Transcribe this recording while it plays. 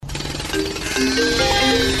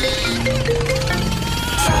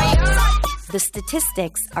The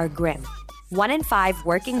statistics are grim. 1 in 5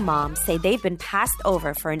 working moms say they've been passed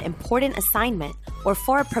over for an important assignment or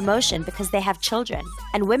for a promotion because they have children.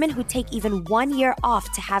 And women who take even 1 year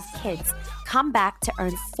off to have kids come back to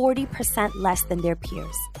earn 40% less than their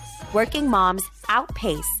peers. Working moms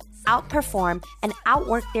outpace, outperform, and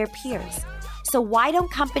outwork their peers. So why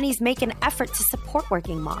don't companies make an effort to support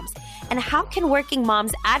working moms? And how can working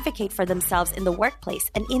moms advocate for themselves in the workplace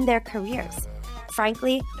and in their careers?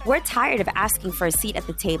 Frankly, we're tired of asking for a seat at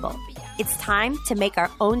the table. It's time to make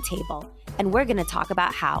our own table, and we're going to talk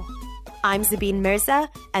about how. I'm Sabine Mirza,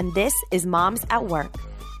 and this is Moms at Work.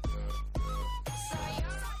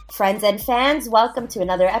 Friends and fans, welcome to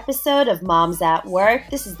another episode of Moms at Work.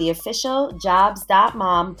 This is the official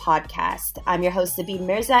Jobs.Mom podcast. I'm your host, Sabine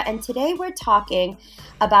Mirza, and today we're talking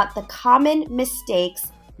about the common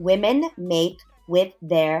mistakes women make with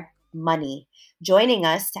their money. Joining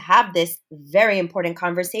us to have this very important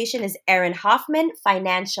conversation is Erin Hoffman,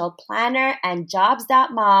 financial planner and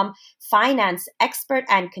Jobs.Mom finance expert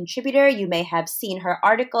and contributor. You may have seen her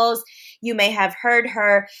articles. You may have heard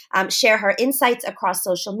her share her insights across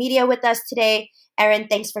social media with us today. Erin,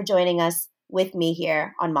 thanks for joining us with me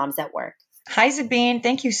here on Moms at Work. Hi, Sabine.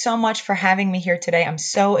 Thank you so much for having me here today. I'm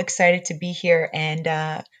so excited to be here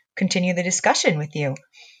and continue the discussion with you.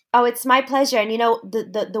 Oh, it's my pleasure. And you know,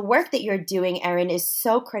 the work that you're doing, Erin, is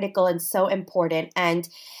so critical and so important. And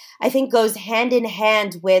I think goes hand in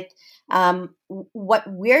hand with what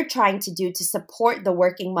we're trying to do to support the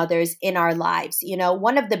working mothers in our lives. You know,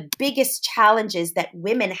 one of the biggest challenges that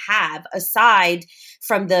women have, aside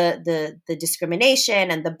from the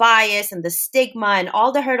discrimination and the bias and the stigma and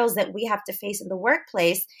all the hurdles that we have to face in the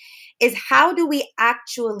workplace, is how do we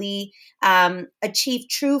actually achieve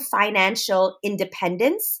true financial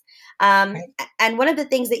independence? Right. And one of the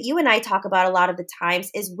things that you and I talk about a lot of the times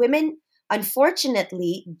is women,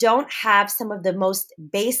 unfortunately, don't have some of the most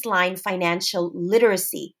baseline financial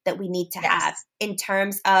literacy that we need to have in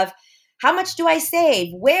terms of how much do I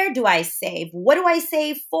save? Where do I save? What do I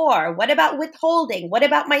save for? What about withholding? What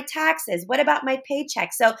about my taxes? What about my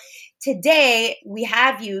paycheck? So today we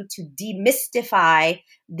have you to demystify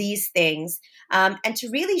these things and to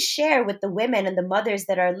really share with the women and the mothers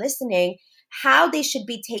that are listening how they should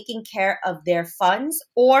be taking care of their funds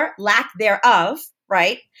or lack thereof,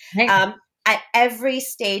 right? At every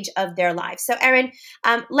stage of their life. So Erin,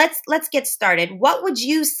 let's get started. What would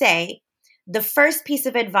you say the first piece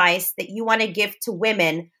of advice that you want to give to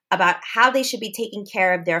women about how they should be taking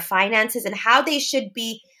care of their finances and how they should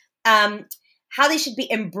be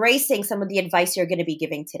embracing some of the advice you're going to be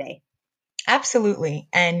giving today? Absolutely.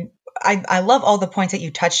 And I love all the points that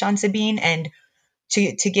you touched on, Sabine. And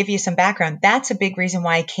to give you some background, that's a big reason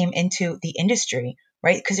why I came into the industry,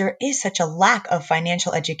 right? Because there is such a lack of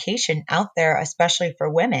financial education out there, especially for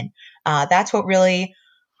women. That's what really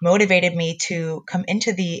motivated me to come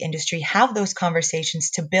into the industry, have those conversations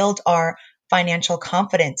to build our financial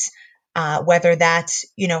confidence, whether that's,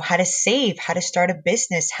 how to save, how to start a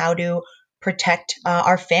business, how to protect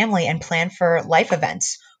our family and plan for life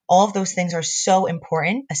events. All of those things are so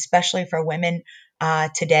important, especially for women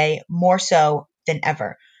today, more so than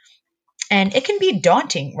ever. And it can be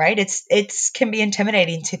daunting, right? It's can be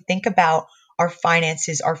intimidating to think about our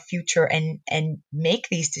finances, our future, and make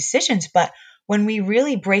these decisions. But when we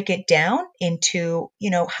really break it down into,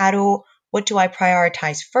 what do I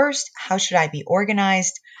prioritize first? How should I be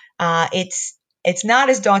organized? It's not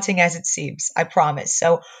as daunting as it seems, I promise.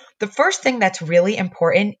 So the first thing that's really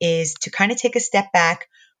important is to kind of take a step back,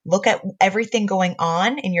 look at everything going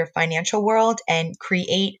on in your financial world and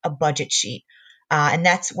create a budget sheet. And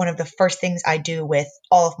that's one of the first things I do with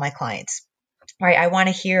all of my clients, right? I want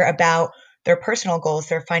to hear about their personal goals,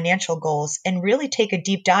 their financial goals, and really take a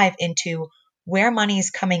deep dive into where money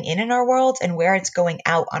is coming in our world and where it's going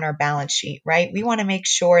out on our balance sheet, right? We want to make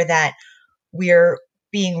sure that we're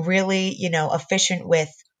being really, efficient with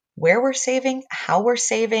where we're saving, how we're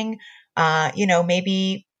saving.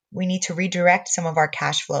 Maybe we need to redirect some of our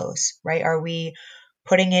cash flows, right? Are we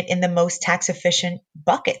putting it in the most tax efficient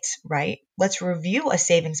buckets, right? Let's review a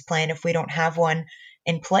savings plan if we don't have one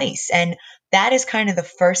in place. And that is kind of the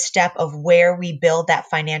first step of where we build that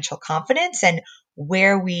financial confidence and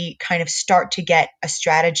where we kind of start to get a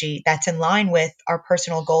strategy that's in line with our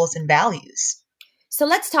personal goals and values. So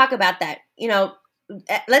let's talk about that.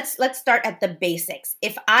 Let's start at the basics.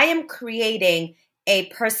 If I am creating a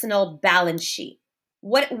personal balance sheet,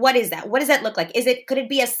 what is that? What does that look like? Could it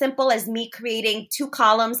be as simple as me creating 2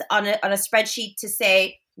 columns on a spreadsheet to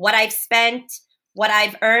say what I've spent, what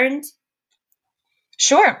I've earned?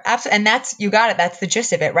 Sure, absolutely. And that's, you got it. That's the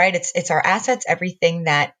gist of it, right? It's our assets, everything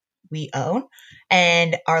that we own,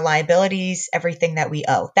 and our liabilities, everything that we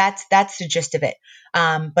owe. That's the gist of it.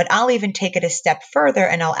 But I'll even take it a step further,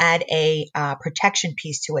 and I'll add a protection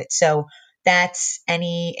piece to it. So that's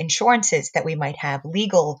any insurances that we might have,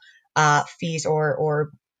 legal fees, or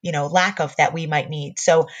lack of that we might need.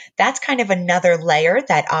 So that's kind of another layer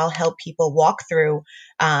that I'll help people walk through.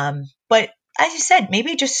 But as you said,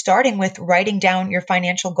 maybe just starting with writing down your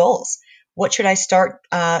financial goals. What should I start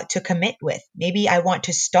to commit with? Maybe I want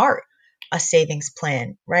to start a savings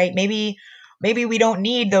plan, right? Maybe we don't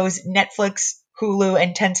need those Netflix, Hulu,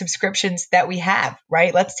 and 10 subscriptions that we have,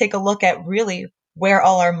 right? Let's take a look at really where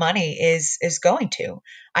all our money is going to.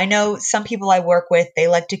 I know some people I work with, they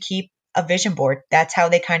like to keep a vision board. That's how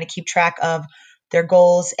they kind of keep track of their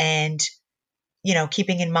goals, and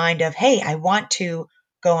keeping in mind of, hey, I want to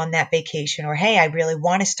go on that vacation, or hey, I really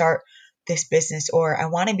want to start this business, or I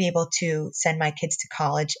want to be able to send my kids to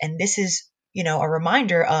college. And this is, a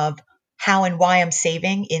reminder of how and why I'm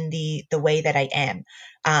saving in the way that I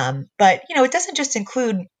am. But it doesn't just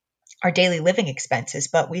include our daily living expenses,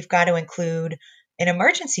 but we've got to include an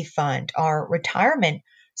emergency fund, our retirement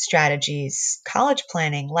strategies, college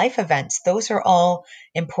planning, life events. Those are all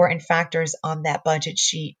important factors on that budget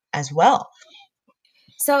sheet as well.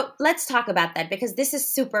 So let's talk about that, because this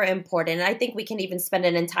is super important. And I think we can even spend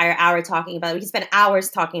an entire hour talking about it. We can spend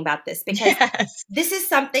hours talking about this, because this is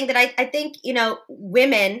something that I think,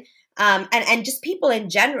 women and just people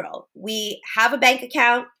in general, we have a bank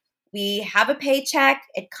account, we have a paycheck,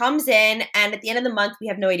 it comes in, and at the end of the month, we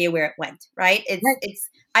have no idea where it went, right?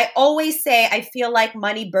 I always say, I feel like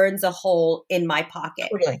money burns a hole in my pocket.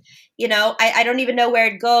 Totally. I don't even know where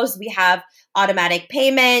it goes. We have automatic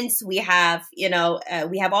payments. We have,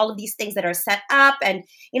 we have all of these things that are set up, and,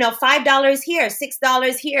 $5 here,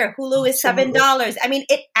 $6 here. Hulu is $7. I mean,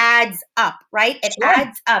 it adds up, right? It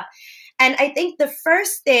adds up. And I think the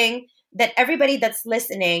first thing that everybody that's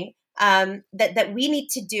listening that we need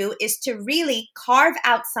to do is to really carve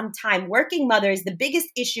out some time. Working mothers, the biggest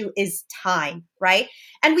issue is time, right?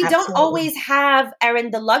 And we don't always have,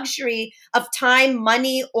 Erin, the luxury of time,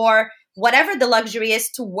 money, or whatever the luxury is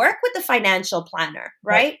to work with a financial planner,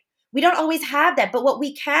 right? We don't always have that. But what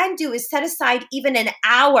we can do is set aside even an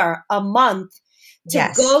hour a month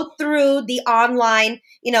to go through the online,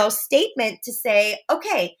 statement to say,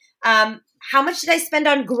 okay, how much did I spend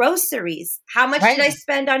on groceries? How much did I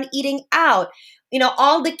spend on eating out?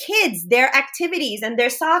 All the kids, their activities and their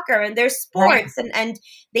soccer and their sports, and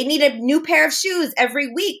they need a new pair of shoes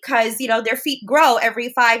every week because, their feet grow every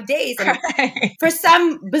 5 days. And for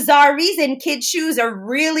some bizarre reason, kids' shoes are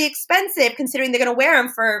really expensive considering they're going to wear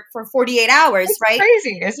them for 48 hours, it's right?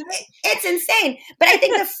 Crazy, isn't it? It's insane. But I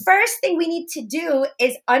think the first thing we need to do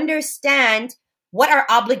is understand what our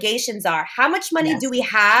obligations are. How much money do we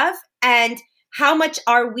have? And how much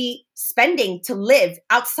are we spending to live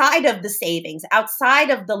outside of the savings, outside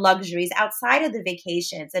of the luxuries, outside of the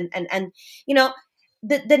vacations? And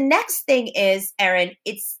the next thing is, Erin,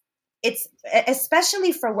 it's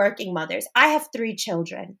especially for working mothers. I have 3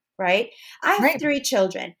 children, right? I have 3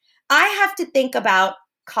 children. I have to think about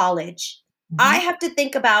college. I have to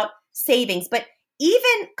think about savings, but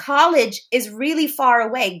even college is really far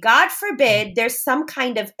away. God forbid there's some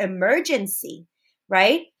kind of emergency,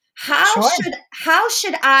 right? How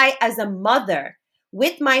should I, as a mother,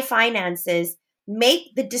 with my finances,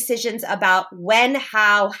 make the decisions about when,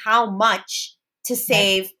 how much to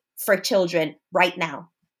save for children right now?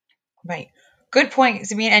 Right. Good point,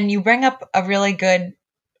 Sabine. And you bring up a really good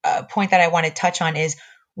point that I want to touch on is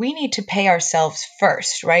we need to pay ourselves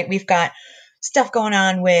first, right? We've got stuff going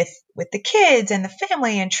on with the kids and the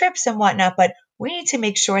family and trips and whatnot, but we need to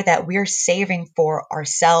make sure that we're saving for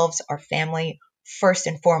ourselves, our family, first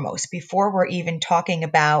and foremost, before we're even talking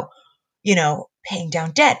about, paying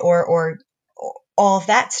down debt or all of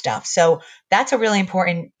that stuff. So that's a really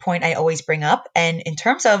important point I always bring up. And in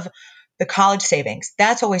terms of the college savings,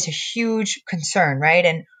 that's always a huge concern, right?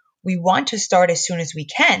 And we want to start as soon as we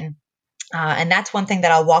can. And that's one thing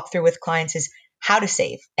that I'll walk through with clients is how to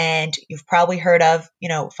save. And you've probably heard of,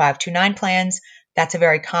 529 plans. That's a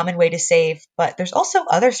very common way to save, but there's also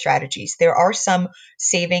other strategies. There are some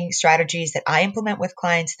saving strategies that I implement with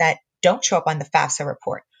clients that don't show up on the FAFSA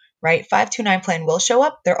report, right? 529 plan will show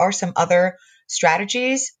up. There are some other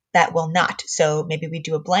strategies that will not. So maybe we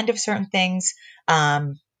do a blend of certain things.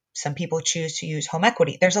 Some people choose to use home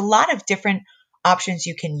equity. There's a lot of different options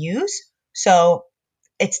you can use. So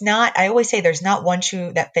it's not, I always say there's not one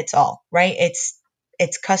shoe that fits all, right?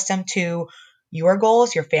 It's custom to your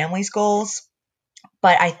goals, your family's goals.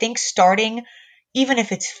 But I think starting, even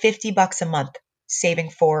if it's $50 a month, saving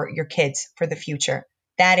for your kids for the future.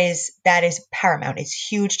 That is paramount. It's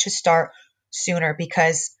huge to start sooner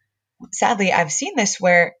because sadly I've seen this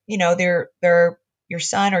where, they're your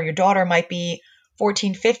son or your daughter might be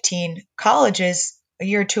 14, 15, college is a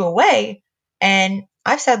year or two away. And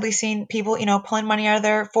I've sadly seen people, pulling money out of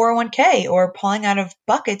their 401k or pulling out of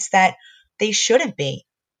buckets that they shouldn't be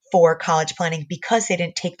for college planning because they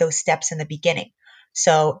didn't take those steps in the beginning.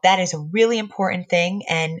 So that is a really important thing.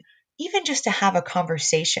 And even just to have a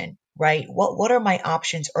conversation, right? What are my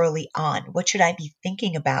options early on? What should I be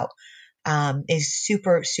thinking about? Is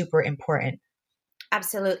super, super important.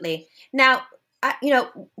 Absolutely. Now,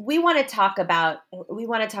 we want to talk about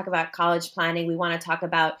college planning. We want to talk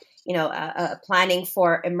about planning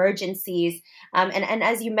for emergencies. And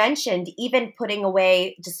as you mentioned, even putting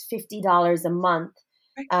away just $50 a month,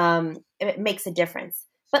 it makes a difference.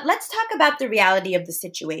 But let's talk about the reality of the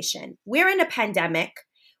situation. We're in a pandemic.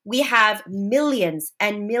 We have millions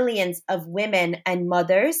and millions of women and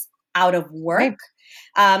mothers out of work.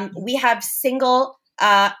 Right. We have single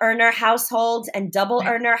earner households and double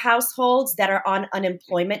earner households that are on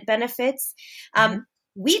unemployment benefits.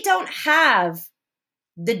 We don't have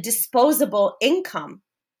the disposable income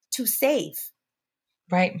to save.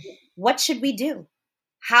 Right. What should we do?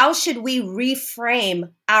 How should we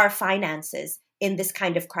reframe our finances in this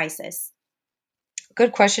kind of crisis?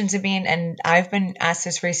 Good question, Sabine. And I've been asked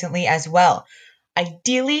this recently as well.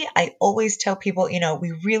 Ideally, I always tell people,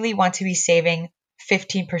 we really want to be saving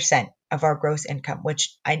 15% of our gross income,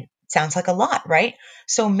 which sounds like a lot, right?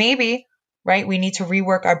 So maybe, right, we need to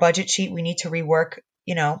rework our budget sheet. We need to rework,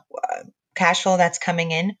 cash flow that's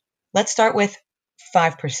coming in. Let's start with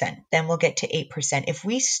 5%. Then we'll get to 8%. If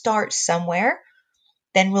we start somewhere,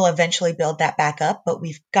 then we'll eventually build that back up. But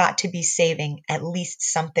we've got to be saving at least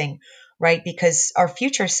something, right? Because our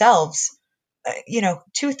future selves,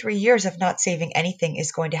 2-3 years of not saving anything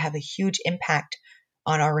is going to have a huge impact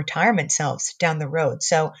on our retirement selves down the road.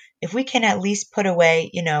 So if we can at least put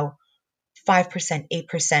away, 5%,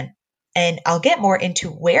 8%, and I'll get more into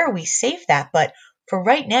where we save that. But for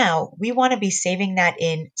right now, we want to be saving that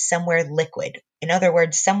in somewhere liquid. In other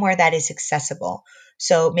words, somewhere that is accessible.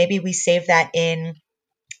 So maybe we save that in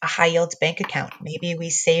a high yields bank account. Maybe we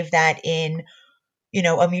save that in,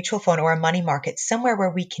 a mutual fund or a money market, somewhere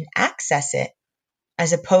where we can access it,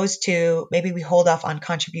 as opposed to maybe we hold off on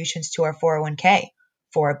contributions to our 401k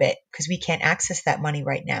for a bit because we can't access that money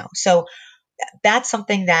right now. So that's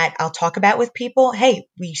something that I'll talk about with people. Hey,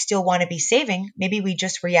 we still want to be saving. Maybe we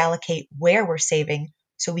just reallocate where we're saving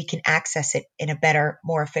so we can access it in a better,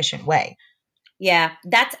 more efficient way. Yeah,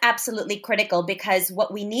 that's absolutely critical because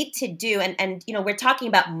what we need to do, and we're talking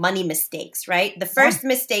about money mistakes, right? The first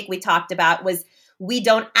mistake we talked about was we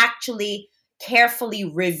don't actually carefully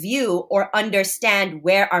review or understand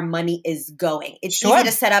where our money is going. It's easy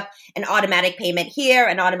to set up an automatic payment here,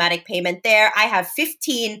 an automatic payment there. I have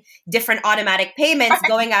 15 different automatic payments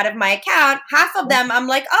going out of my account. Half of them, I'm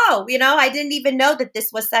like, I didn't even know that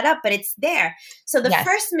this was set up, but it's there. So the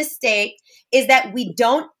first mistake is that we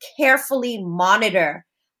don't carefully monitor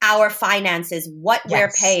our finances, what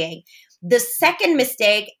we're paying. The second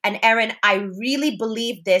mistake, and Erin, I really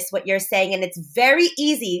believe this, what you're saying, and it's very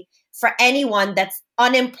easy for anyone that's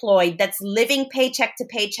unemployed, that's living paycheck to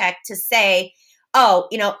paycheck to say,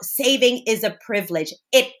 saving is a privilege.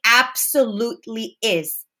 It absolutely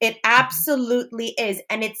is. It absolutely is.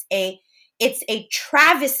 And it's a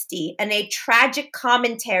travesty and a tragic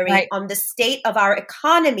commentary on the state of our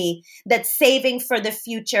economy that saving for the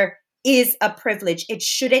future is a privilege. It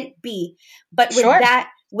shouldn't be. But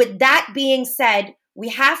with that being said, we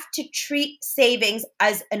have to treat savings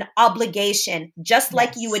as an obligation, just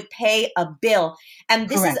like you would pay a bill. And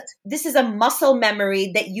this is a muscle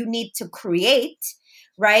memory that you need to create,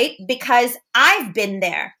 right? Because I've been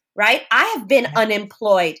there, right? I have been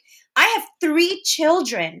unemployed. I have 3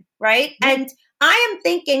 children, right? And I am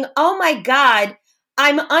thinking, oh my God,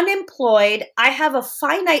 I'm unemployed. I have a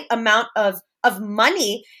finite amount of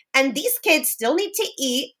money, and these kids still need to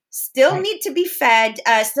eat, still need to be fed,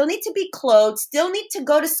 still need to be clothed, still need to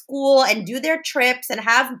go to school and do their trips and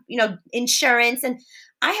have, insurance. And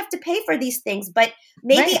I have to pay for these things, but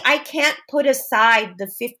maybe I can't put aside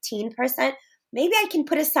the 15%. Maybe I can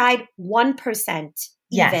put aside 1%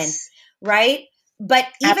 even, right? But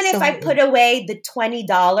even if I put away the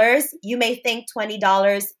 $20, you may think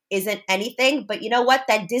 $20 isn't anything, but you know what?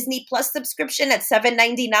 That Disney Plus subscription at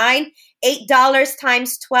 $7.99, $8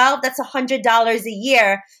 times 12, that's $100 a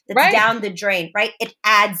year that's down the drain, right? It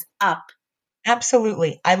adds up.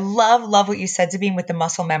 Absolutely. I love what you said, Sabine, with the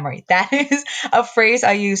muscle memory. That is a phrase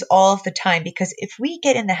I use all of the time, because if we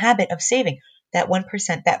get in the habit of saving that 1%,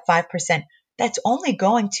 that 5%, that's only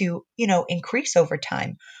going to, increase over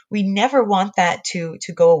time. We never want that to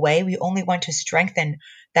go away. We only want to strengthen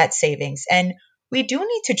that savings. And we do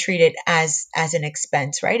need to treat it as an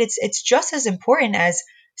expense, right? It's just as important as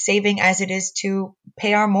saving as it is to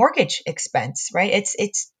pay our mortgage expense, right?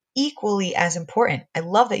 It's equally as important. I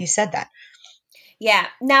love that you said that. Yeah.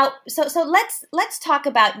 Now, so let's talk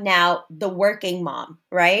about now the working mom,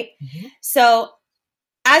 right? Mm-hmm. So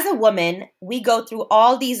as a woman, we go through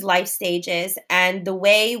all these life stages, and the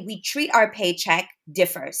way we treat our paycheck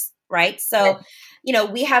differs, right? So,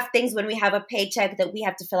 we have things when we have a paycheck that we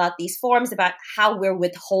have to fill out these forms about how we're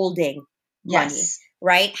withholding money, Yes.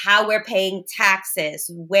 right? How we're paying taxes,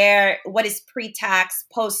 what is pre-tax,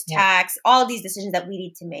 post-tax, all these decisions that we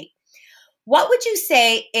need to make. What would you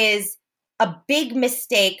say is a big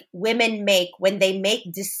mistake women make when they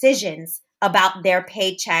make decisions about their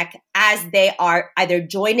paycheck as they are either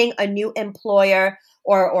joining a new employer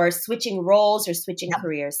or switching roles or switching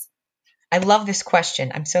careers? I love this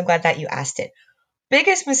question. I'm so glad that you asked it.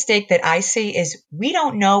 Biggest mistake that I see is we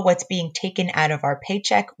don't know what's being taken out of our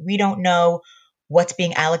paycheck. We don't know what's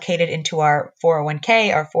being allocated into our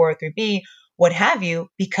 401k, our 403b, what have you,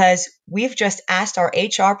 because we've just asked our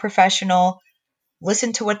HR professional,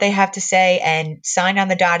 listen to what they have to say, and sign on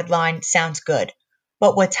the dotted line. Sounds good.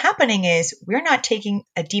 But what's happening is we're not taking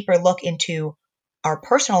a deeper look into our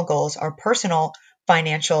personal goals, our personal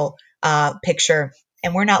financial picture,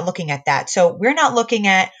 and we're not looking at that. So we're not looking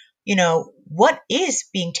at, what is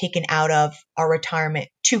being taken out of our retirement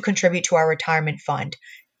to contribute to our retirement fund.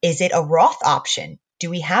 Is it a Roth option? Do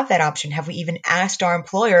we have that option? Have we even asked our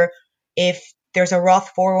employer if there's a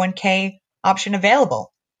Roth 401k option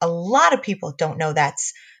available? A lot of people don't know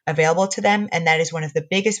that's available to them, and that is one of the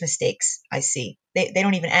biggest mistakes I see. They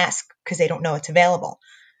don't even ask because they don't know it's available.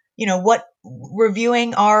 What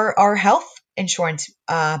reviewing our health insurance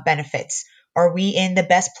benefits. Are we in the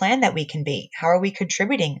best plan that we can be? How are we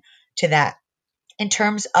contributing to that? In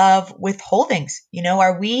terms of withholdings,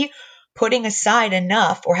 are we putting aside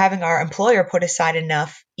enough or having our employer put aside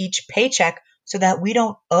enough each paycheck so that we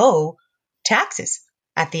don't owe taxes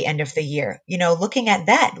at the end of the year? Looking at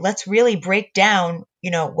that, let's really break down,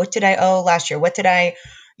 what did I owe last year? What did I,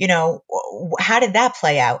 how did that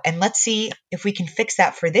play out? And let's see if we can fix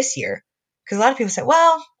that for this year. Because a lot of people say,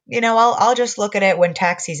 well, I'll just look at it when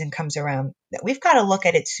tax season comes around. We've got to look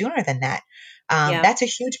at it sooner than that. That's a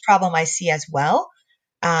huge problem I see as well.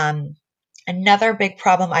 Another big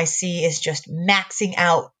problem I see is just maxing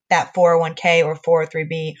out that 401k or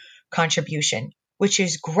 403b contribution, which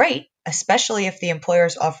is great, especially if the employer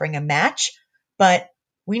is offering a match. But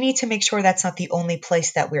we need to make sure that's not the only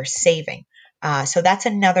place that we're saving. So that's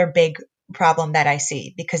another big problem that I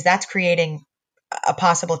see, because that's creating a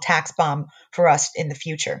possible tax bomb for us in the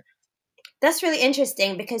future. That's really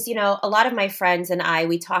interesting because, a lot of my friends and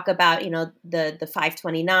we talk about, the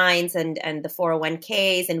 529s and the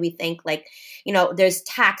 401ks, and we think like, there's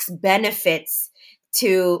tax benefits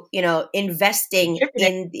to, investing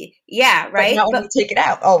in right. But not when you take it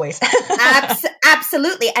out, always.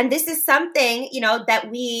 Absolutely. And this is something, that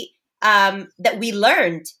we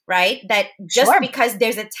learned, right? That just because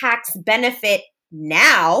there's a tax benefit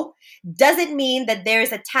now doesn't mean that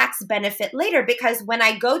there's a tax benefit later, because when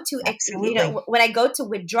I go to when I go to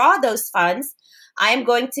withdraw those funds, I am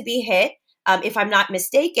going to be hit, if I'm not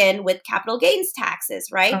mistaken, with capital gains taxes,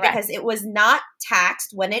 right? Correct. Because it was not taxed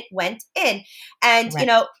when it went in. And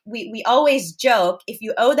we always joke, if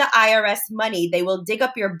you owe the IRS money, they will dig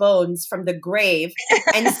up your bones from the grave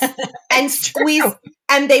and squeeze true.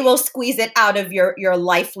 And they will squeeze it out of your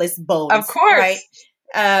lifeless bones. Of course.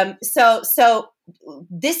 Right? So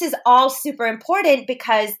this is all super important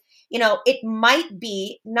because, it might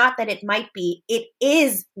be, not that it might be, it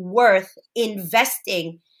is worth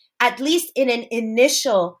investing, at least in an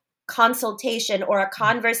initial consultation or a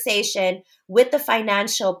conversation with a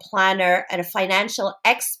financial planner and a financial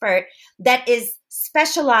expert that is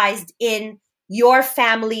specialized in your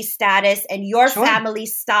family status and your family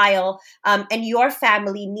style, and your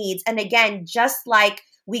family needs. And again, just like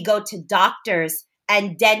we go to doctors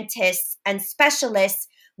and dentists and specialists,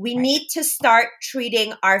 we need to start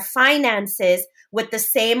treating our finances with the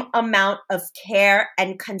same amount of care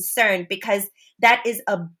and concern, because that is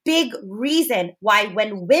a big reason why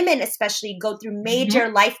when women especially go through major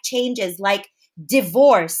life changes like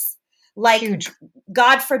divorce, like huge.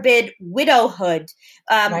 God forbid, widowhood,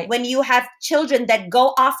 when you have children that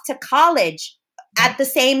go off to college at the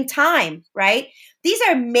same time, right? These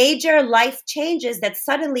are major life changes that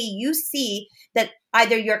suddenly you see that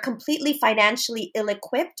either you're completely financially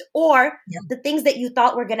ill-equipped or the things that you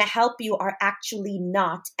thought were going to help you are actually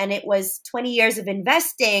not. And it was 20 years of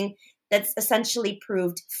investing that's essentially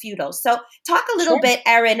proved futile. So talk a little Sure. bit,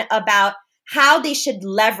 Erin, about how they should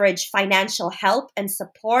leverage financial help and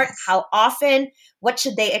support, Yes. how often, what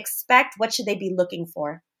should they expect, what should they be looking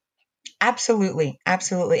for? Absolutely.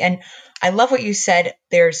 Absolutely. And I love what you said.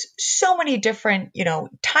 There's so many different,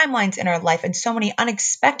 timelines in our life and so many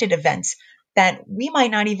unexpected events that we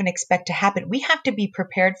might not even expect to happen. We have to be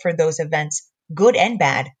prepared for those events, good and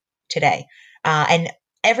bad, today. And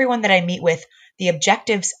everyone that I meet with, the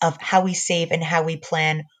objectives of how we save and how we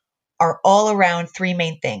plan are all around three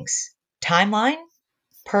main things: timeline,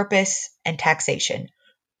 purpose, and taxation.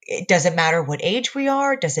 It doesn't matter what age we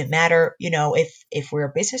are. Doesn't matter, if we're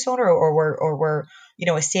a business owner or we're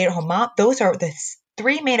a stay-at-home mom. Those are the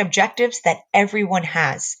three main objectives that everyone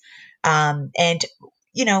has. And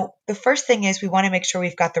the first thing is we want to make sure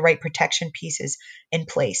we've got the right protection pieces in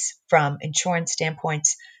place, from insurance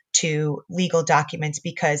standpoints to legal documents,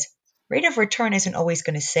 because rate of return isn't always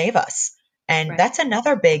going to save us. And Right. that's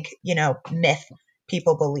another big, myth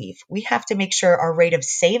people believe. We have to make sure our rate of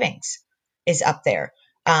savings is up there.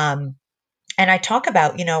 Um, and I talk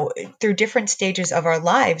about, through different stages of our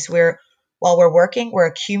lives where while we're working, we're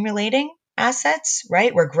accumulating assets,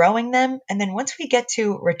 right? We're growing them. And then once we get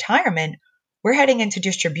to retirement, we're heading into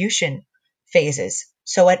distribution phases.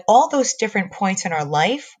 So at all those different points in our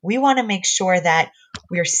life, we want to make sure that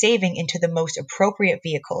we're saving into the most appropriate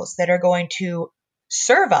vehicles that are going to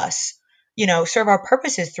serve us, serve our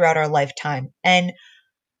purposes throughout our lifetime. And,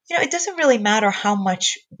 it doesn't really matter how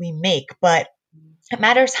much we make, but it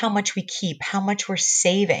matters how much we keep, how much we're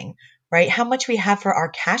saving, right? How much we have for our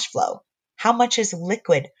cash flow. How much is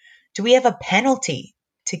liquid? Do we have a penalty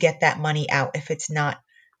to get that money out if it's not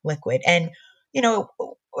liquid? And,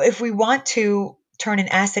 if we want to turn an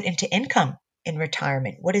asset into income in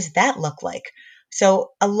retirement, what does that look like?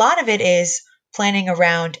 So a lot of it is planning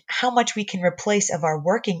around how much we can replace of our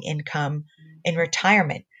working income in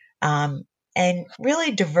retirement, and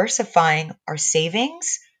really diversifying our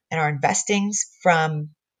savings and our investings from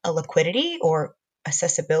a liquidity or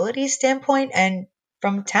accessibility standpoint, and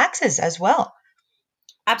from taxes as well.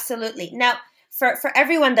 Absolutely. Now, for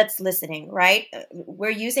everyone that's listening, right, we're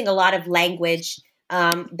using a lot of language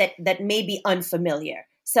that may be unfamiliar.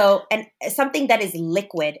 So, and something that is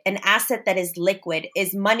liquid, an asset that is liquid,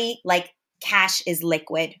 is money like cash is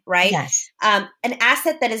liquid, right? Yes. An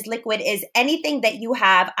asset that is liquid is anything that you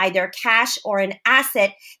have, either cash or an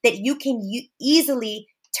asset that you can easily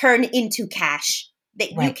turn into cash,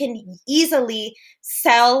 that you Right. can easily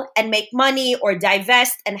sell and make money or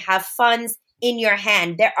divest and have funds in your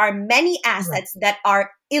hand. There are many Right. assets that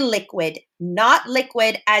are illiquid, not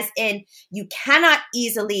liquid, as in you cannot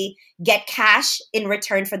easily get cash in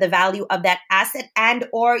return for the value of that asset, and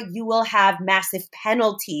or you will have massive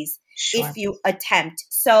penalties if Sure. you attempt.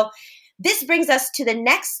 So this brings us to the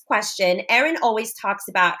next question. Erin always talks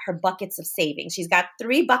about her buckets of savings. She's got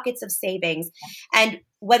 3 buckets of savings, and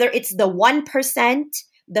whether it's the 1%,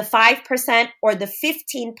 the 5%, or the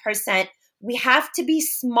 15%, we have to be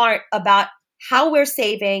smart about how we're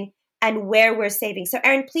saving and where we're saving. So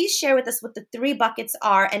Erin, please share with us what the 3 buckets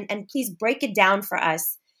are, and please break it down for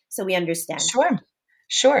us so we understand. Sure.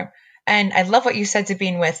 Sure. And I love what you said,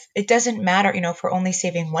 Sabine, with it doesn't matter, if we're only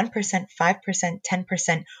saving 1%, 5%,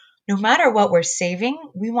 10%, no matter what we're saving,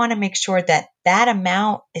 we want to make sure that that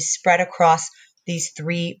amount is spread across these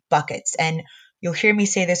 3 buckets. And you'll hear me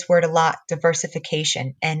say this word a lot: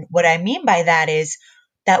 diversification. And what I mean by that is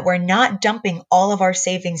that we're not dumping all of our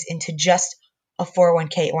savings into just a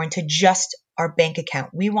 401k or into just our bank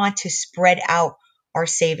account. We want to spread out our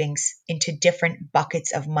savings into different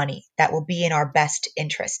buckets of money that will be in our best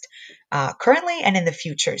interest, currently and in the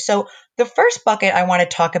future. So the first bucket I want to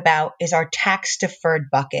talk about is our tax deferred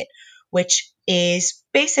bucket, which is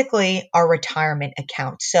basically our retirement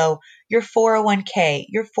account. So your 401k,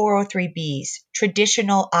 your 403bs,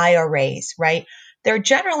 traditional IRAs, right? They're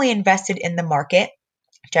generally invested in the market,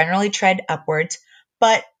 generally trend upwards,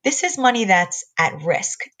 but this is money that's at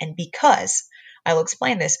risk. And because I will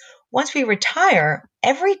explain this, once we retire,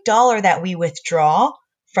 every dollar that we withdraw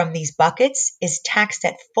from these buckets is taxed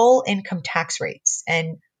at full income tax rates.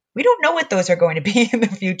 And we don't know what those are going to be in the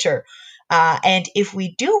future. And if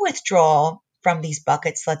we do withdraw from these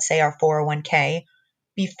buckets, let's say our 401k,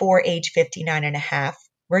 before age 59 and a half,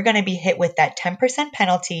 we're going to be hit with that 10%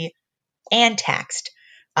 penalty and taxed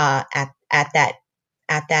at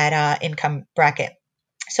that income bracket.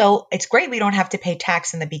 So it's great we don't have to pay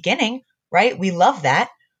tax in the beginning, right? We love that.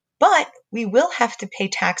 But we will have to pay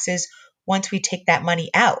taxes once we take that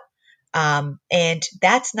money out. And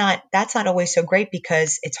that's not always so great,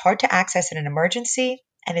 because it's hard to access in an emergency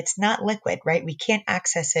and it's not liquid, right? We can't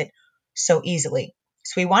access it so easily.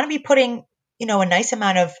 So we want to be putting, a nice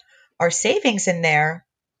amount of our savings in there,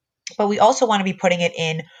 but we also want to be putting it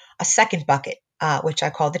in a second bucket, which I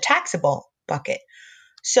call the taxable bucket.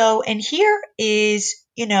 So, and here is,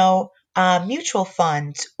 mutual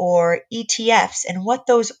funds or ETFs. And what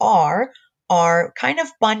those are kind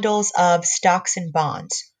of bundles of stocks and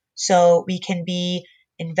bonds. So we can be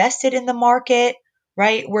invested in the market,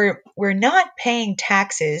 right? We're not paying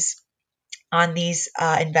taxes on these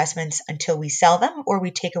investments until we sell them or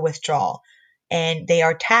we take a withdrawal. And they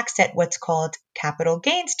are taxed at what's called capital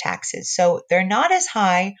gains taxes. So they're not as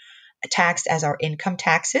high taxed as our income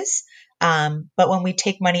taxes. But when we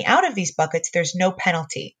take money out of these buckets, there's no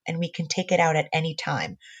penalty and we can take it out at any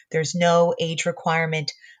time. There's no age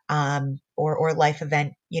requirement or life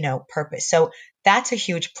event, purpose. So that's a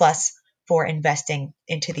huge plus for investing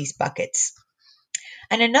into these buckets.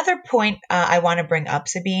 And another point I want to bring up,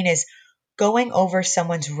 Sabine, is going over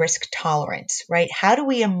someone's risk tolerance, right? How do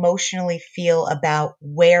we emotionally feel about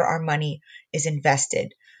where our money is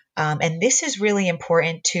invested? And this is really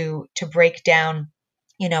important to break down,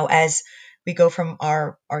 as we go from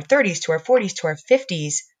our 30s to our 40s to our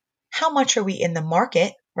 50s. How much are we in the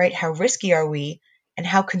market, right? How risky are we? And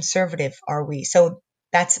how conservative are we? So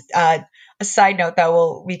that's a side note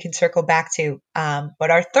that we can circle back to.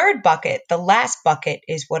 But our third bucket, the last bucket,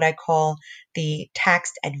 is what I call the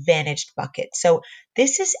tax advantaged bucket. So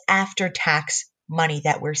this is after tax money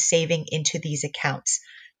that we're saving into these accounts.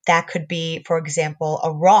 That could be, for example,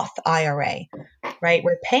 a Roth IRA, right?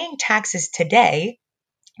 We're paying taxes today,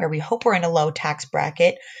 where we hope we're in a low tax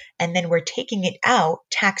bracket, and then we're taking it out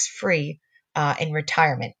tax-free in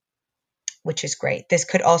retirement, which is great. This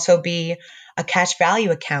could also be a cash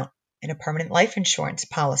value account in a permanent life insurance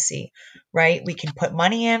policy, right? We can put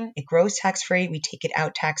money in, it grows tax-free, we take it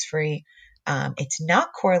out tax-free. It's not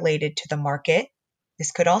correlated to the market.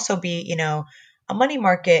 This could also be, a money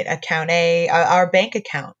market account, our bank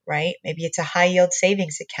account, right? Maybe it's a high yield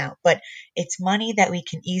savings account, but it's money that we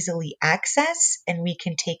can easily access and we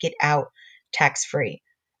can take it out tax-free.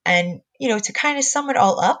 And, to kind of sum it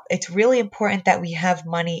all up, it's really important that we have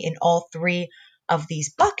money in all three of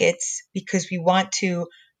these buckets because we want to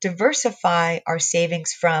diversify our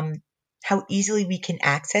savings from how easily we can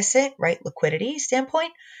access it, right? Liquidity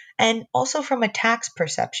standpoint, and also from a tax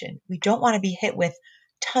perception. We don't want to be hit with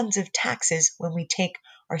tons of taxes when we take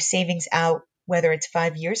our savings out, whether it's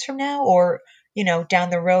 5 years from now or,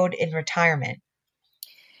 down the road in retirement.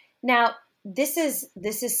 Now, this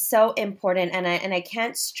is so important, and I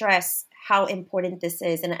can't stress how important this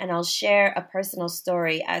is. And I'll share a personal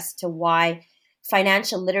story as to why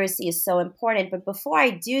financial literacy is so important. But before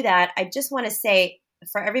I do that, I just want to say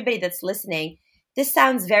for everybody that's listening, this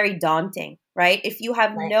sounds very daunting, right? If you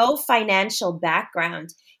have no financial background,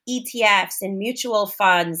 ETFs and mutual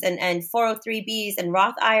funds and 403Bs and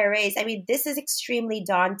Roth IRAs, I mean, this is extremely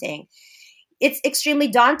daunting. It's extremely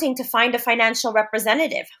daunting to find a financial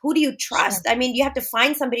representative. Who do you trust? Sure. I mean, you have to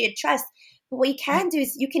find somebody to trust. But what you can do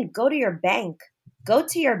is you can go to your bank. Go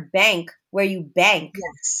to your bank where you bank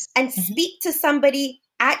and speak to somebody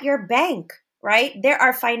at your bank, right? There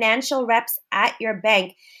are financial reps at your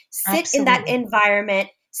bank. Sit in that environment,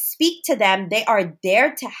 speak to them. They are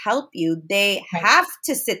there to help you. They have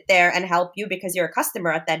to sit there and help you because you're a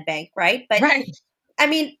customer at that bank, right? But I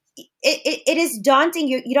mean, it is daunting.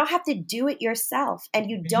 You don't have to do it yourself and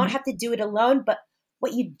you don't have to do it alone. But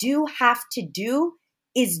what you do have to do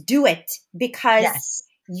is do it because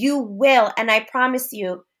you will. And I promise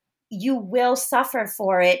you, you will suffer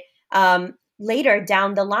for it later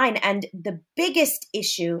down the line. And the biggest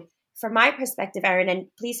issue from my perspective, Erin, and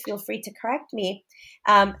please feel free to correct me,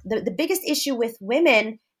 the biggest issue with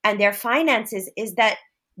women and their finances is that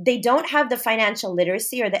they don't have the financial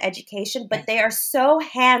literacy or the education, but they are so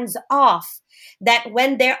hands off that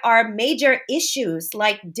when there are major issues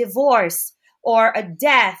like divorce or a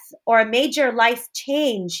death or a major life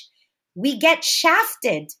change, we get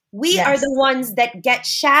shafted. We are the ones that get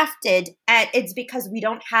shafted, and it's because we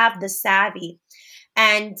don't have the savvy.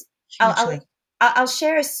 And I'll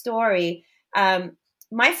share a story.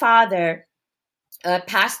 My father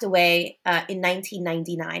passed away in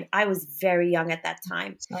 1999. I was very young at that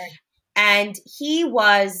time. And he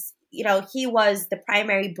was the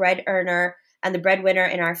primary bread earner and the breadwinner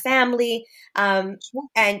in our family.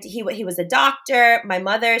 And he was a doctor. My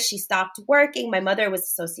mother, she stopped working. My mother was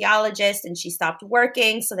a sociologist and she stopped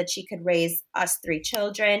working so that she could raise us 3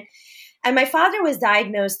 children. And my father was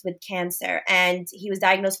diagnosed with cancer, and he was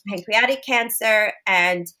diagnosed with pancreatic cancer.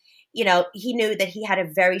 And he knew that he had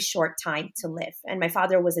a very short time to live. And my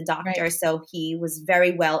father was a doctor, so he was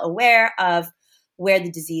very well aware of where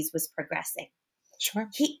the disease was progressing.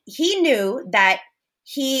 He knew that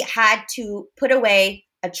He had to put away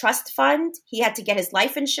a trust fund. He had to get his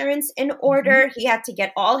life insurance in order. He had to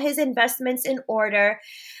get all his investments in order.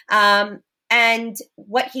 And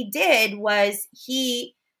what he did was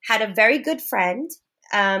he had a very good friend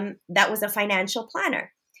that was a financial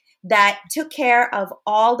planner that took care of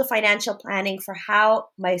all the financial planning for how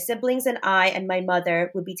my siblings and I and my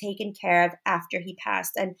mother would be taken care of after he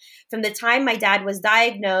passed. And from the time my dad was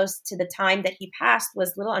diagnosed to the time that he passed was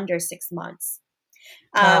a little under 6 months.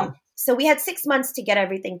 Wow. So we had 6 months to get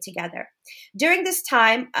everything together. During this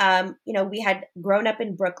time, we had grown up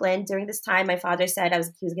in Brooklyn. During this time, my father said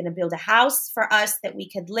he was going to build a house for us that we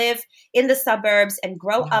could live in the suburbs and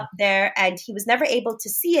grow up there. And he was never able to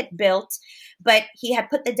see it built, but he had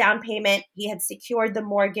put the down payment, he had secured the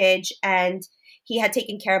mortgage, and he had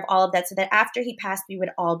taken care of all of that so that after he passed, we would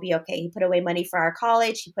all be okay. He put away money for our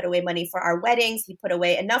college. He put away money for our weddings. He put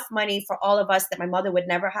away enough money for all of us that my mother would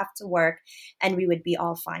never have to work and we would be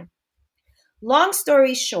all fine. Long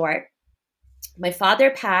story short, my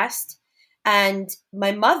father passed and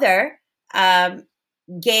my mother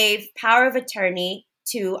gave power of attorney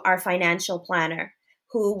to our financial planner,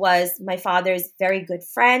 who was my father's very good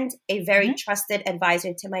friend, a very trusted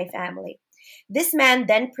advisor to my family. This man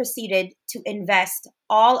then proceeded to invest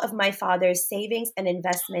all of my father's savings and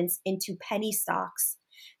investments into penny stocks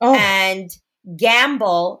and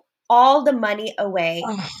gamble all the money away.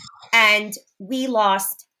 And we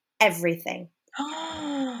lost everything.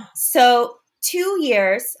 So 2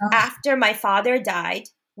 years after my father died,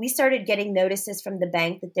 we started getting notices from the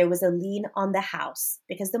bank that there was a lien on the house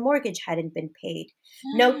because the mortgage hadn't been paid.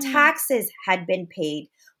 No taxes had been paid.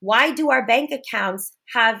 Why do our bank accounts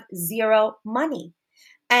have zero money?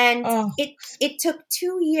 And it took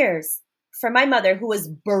 2 years for my mother, who was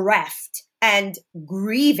bereft and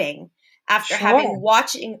grieving after having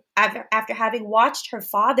watched her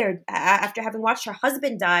father, after having watched her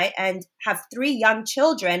husband die and have 3 young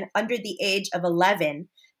children under the age of 11,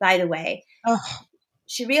 by the way.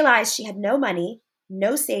 She realized she had no money,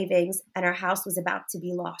 no savings, and our house was about to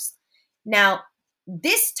be lost. Now,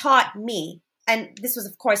 this taught me, and this was,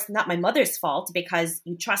 of course, not my mother's fault because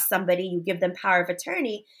you trust somebody, you give them power of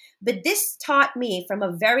attorney, but this taught me from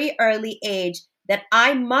a very early age that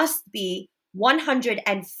I must be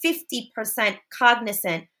 150%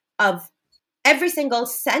 cognizant of every single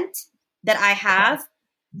cent that I have,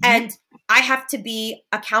 and I have to be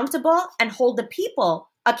accountable and hold the people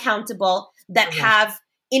accountable that have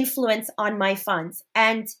influence on my funds.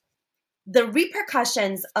 And the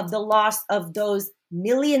repercussions of the loss of those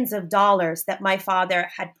millions of dollars that my father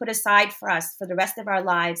had put aside for us for the rest of our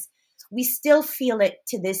lives, we still feel it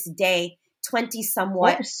to this day, 20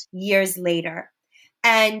 somewhat years later.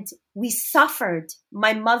 And we suffered.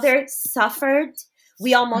 My mother suffered.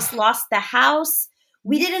 We almost lost the house.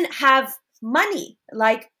 We didn't have money.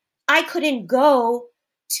 Like, I couldn't go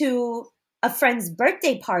to a friend's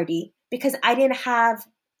birthday party because I didn't have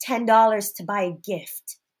 $10 to buy a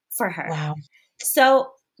gift for her. Wow.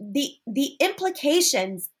 So the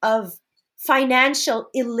implications of financial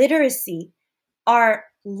illiteracy are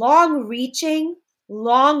long-reaching,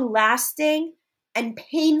 long-lasting, and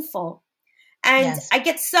painful. And I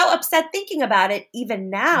get so upset thinking about it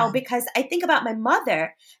even now because I think about my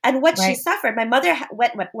mother and what she suffered. My mother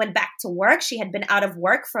went back to work. She had been out of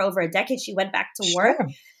work for over a decade. She went back to work.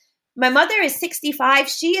 My mother is 65.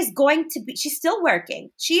 She's still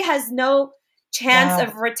working. She has no chance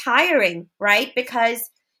of retiring, right?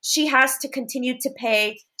 Because she has to continue to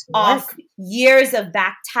pay off years of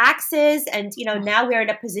back taxes. And, now we're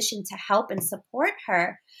in a position to help and support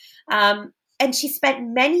her. And she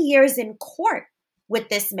spent many years in court with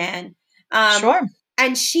this man.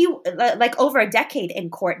 And she, like over a decade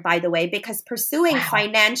in court, by the way, because pursuing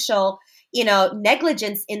financial,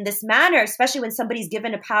 negligence in this manner, especially when somebody's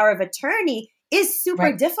given a power of attorney, is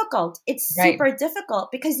super difficult. It's super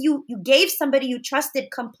difficult because you gave somebody you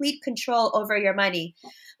trusted complete control over your money.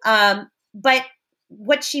 But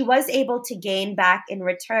what she was able to gain back in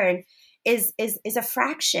return is a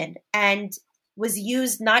fraction, and was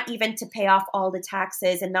used not even to pay off all the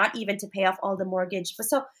taxes and not even to pay off all the mortgage.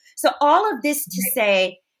 So all of this to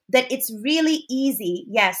say that it's really easy,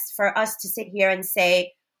 yes, for us to sit here and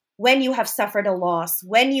say, when you have suffered a loss,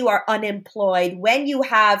 when you are unemployed, when you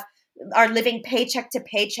are living paycheck to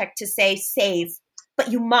paycheck, to say save, but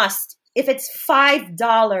you must. If it's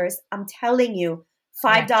 $5, I'm telling you,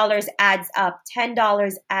 $5 adds up,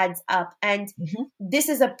 $10 adds up. And this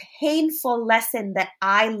is a painful lesson that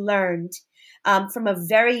I learned from a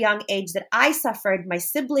very young age, that I suffered, my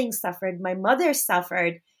siblings suffered, my mother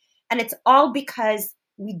suffered. And it's all because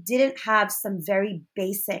we didn't have some very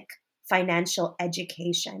basic financial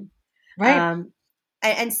education.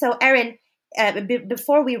 And so, Erin,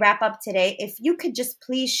 before we wrap up today, if you could just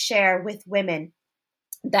please share with women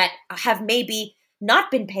that have maybe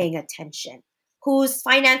not been paying attention, whose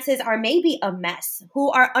finances are maybe a mess,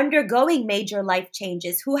 who are undergoing major life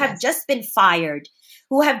changes, who have Yes. just been fired,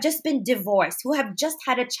 who have just been divorced, who have just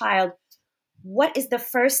had a child, what is the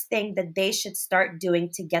first thing that they should start doing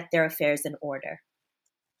to get their affairs in order?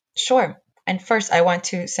 Sure. And first, I want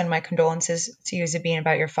to send my condolences to you, Zabine,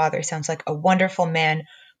 about your father. He sounds like a wonderful man,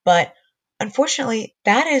 but unfortunately,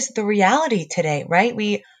 that is the reality today, right?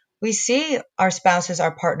 We see our spouses,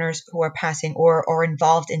 our partners who are passing or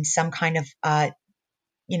involved in some kind of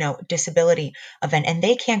disability event, and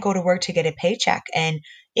they can't go to work to get a paycheck, and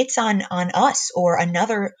it's on us or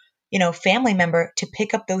another family member to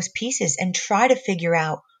pick up those pieces and try to figure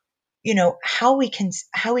out how we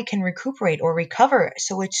can recuperate or recover.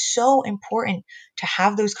 So it's so important to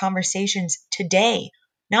have those conversations today,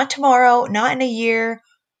 not tomorrow, not in a year.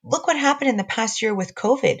 Look what happened in the past year with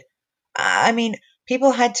COVID. I mean,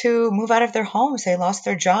 people had to move out of their homes. They lost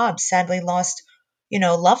their jobs, sadly lost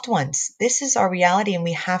loved ones. This is our reality, and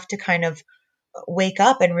we have to kind of wake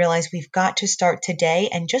up and realize we've got to start today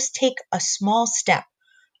and just take a small step.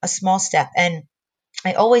 And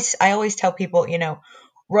I always tell people,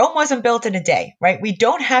 Rome wasn't built in a day, right? We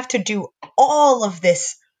don't have to do all of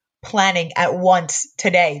this planning at once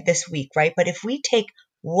today, this week, right? But if we take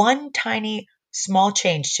one tiny small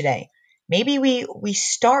change today, maybe we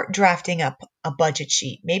start drafting up a budget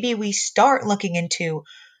sheet. Maybe we start looking into,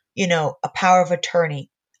 a power of attorney,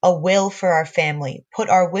 a will for our family, put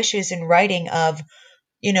our wishes in writing of,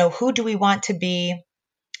 who do we want to be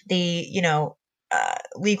the,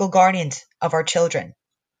 legal guardians of our children.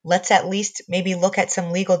 Let's at least maybe look at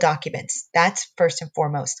some legal documents. That's first and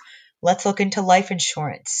foremost. Let's look into life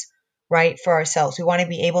insurance, right, for ourselves. We want to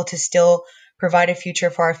be able to still provide a future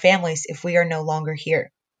for our families if we are no longer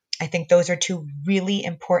here. I think those are two really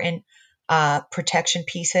important protection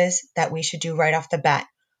pieces that we should do right off the bat,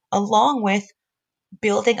 along with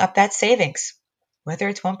building up that savings, whether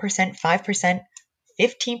it's 1%, 5%,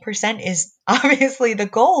 15% is obviously the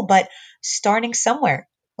goal, but starting somewhere.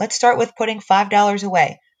 Let's start with putting $5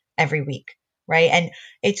 away every week, right? And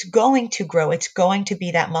it's going to grow. It's going to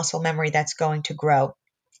be that muscle memory that's going to grow.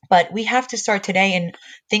 But we have to start today in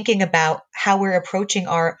thinking about how we're approaching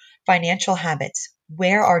our financial habits,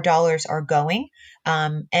 where our dollars are going.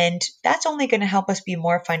 And that's only going to help us be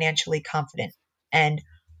more financially confident and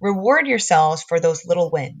reward yourselves for those little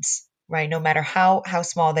wins, right? No matter how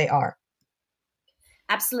small they are.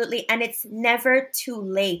 Absolutely. And it's never too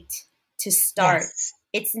late to start. Yes,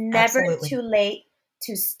 It's never absolutely. too late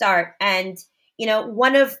to start. And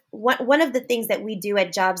one of the things that we do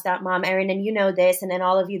at Jobs.mom, Erin, and you know this, and then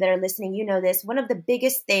all of you that are listening, you know this, one of the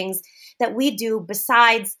biggest things that we do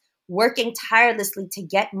besides working tirelessly to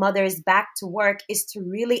get mothers back to work is to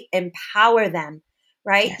really empower them,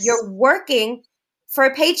 right? Yes. You're working for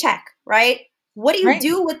a paycheck, right? What do you Right.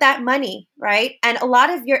 do with that money, right? And a lot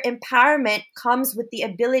of your empowerment comes with the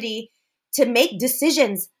ability to make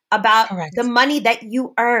decisions about Correct. the money that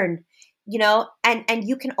you earn, and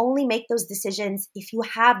you can only make those decisions if you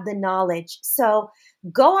have the knowledge. So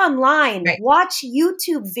go online, Right. watch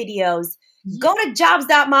YouTube videos, go to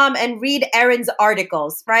jobs.mom and read Erin's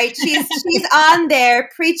articles, right? She's on there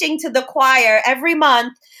preaching to the choir every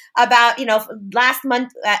month about, last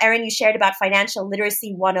month, Erin, you shared about financial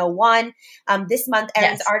literacy 101. This month,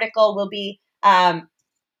 Erin's Yes. article will be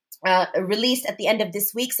released at the end of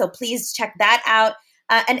this week. So please check that out.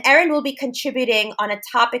 And Erin will be contributing on a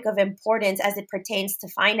topic of importance as it pertains to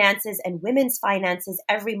finances and women's finances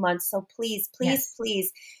every month. So please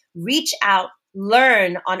Yes. reach out,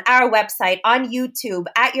 learn on our website, on YouTube,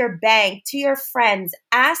 at your bank, to your friends,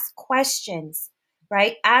 ask questions,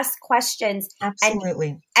 right? Ask questions.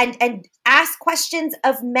 Absolutely. And ask questions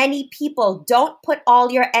of many people. Don't put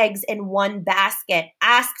all your eggs in one basket.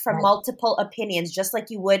 Ask for Right. multiple opinions, just like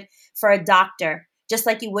you would for a doctor, just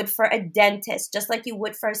like you would for a dentist, just like you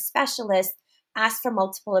would for a specialist. Ask for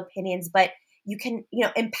multiple opinions, but you can,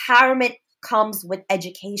 empowerment comes with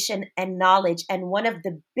education and knowledge. And one of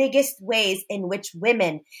the biggest ways in which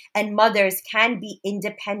women and mothers can be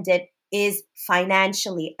independent is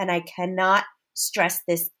financially. And I cannot stress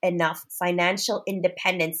this enough. Financial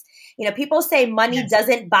independence. People say money Yes.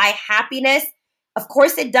 doesn't buy happiness. Of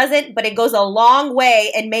course it doesn't, but it goes a long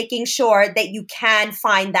way in making sure that you can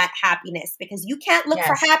find that happiness, because you can't look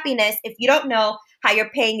for Yes. happiness if you don't know how you're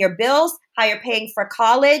paying your bills, how you're paying for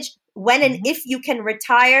college, when and if you can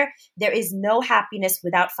retire. There is no happiness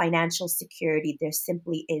without financial security. There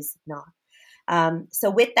simply is not. So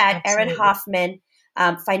with that, Erin Absolutely. Hoffman,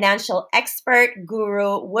 financial expert,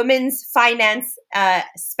 guru, women's finance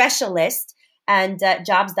specialist, and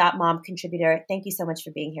Jobs.mom contributor. Thank you so much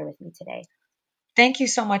for being here with me today. Thank you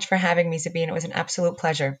so much for having me, Sabine. It was an absolute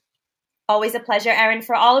pleasure. Always a pleasure, Erin.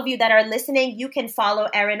 For all of you that are listening, you can follow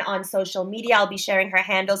Erin on social media. I'll be sharing her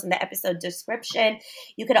handles in the episode description.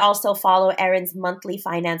 You could also follow Erin's monthly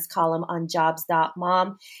finance column on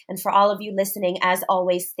Jobs.mom. And for all of you listening, as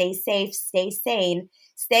always, stay safe, stay sane,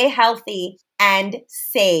 stay healthy, and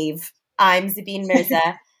save. I'm Sabine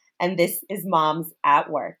Mirza, and this is Moms at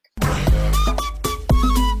Work.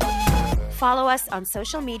 Follow us on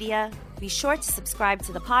social media. Be sure to subscribe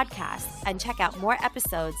to the podcast and check out more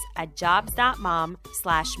episodes at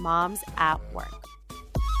jobs.mom/momsatwork.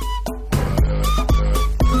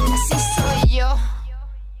 Así soy yo.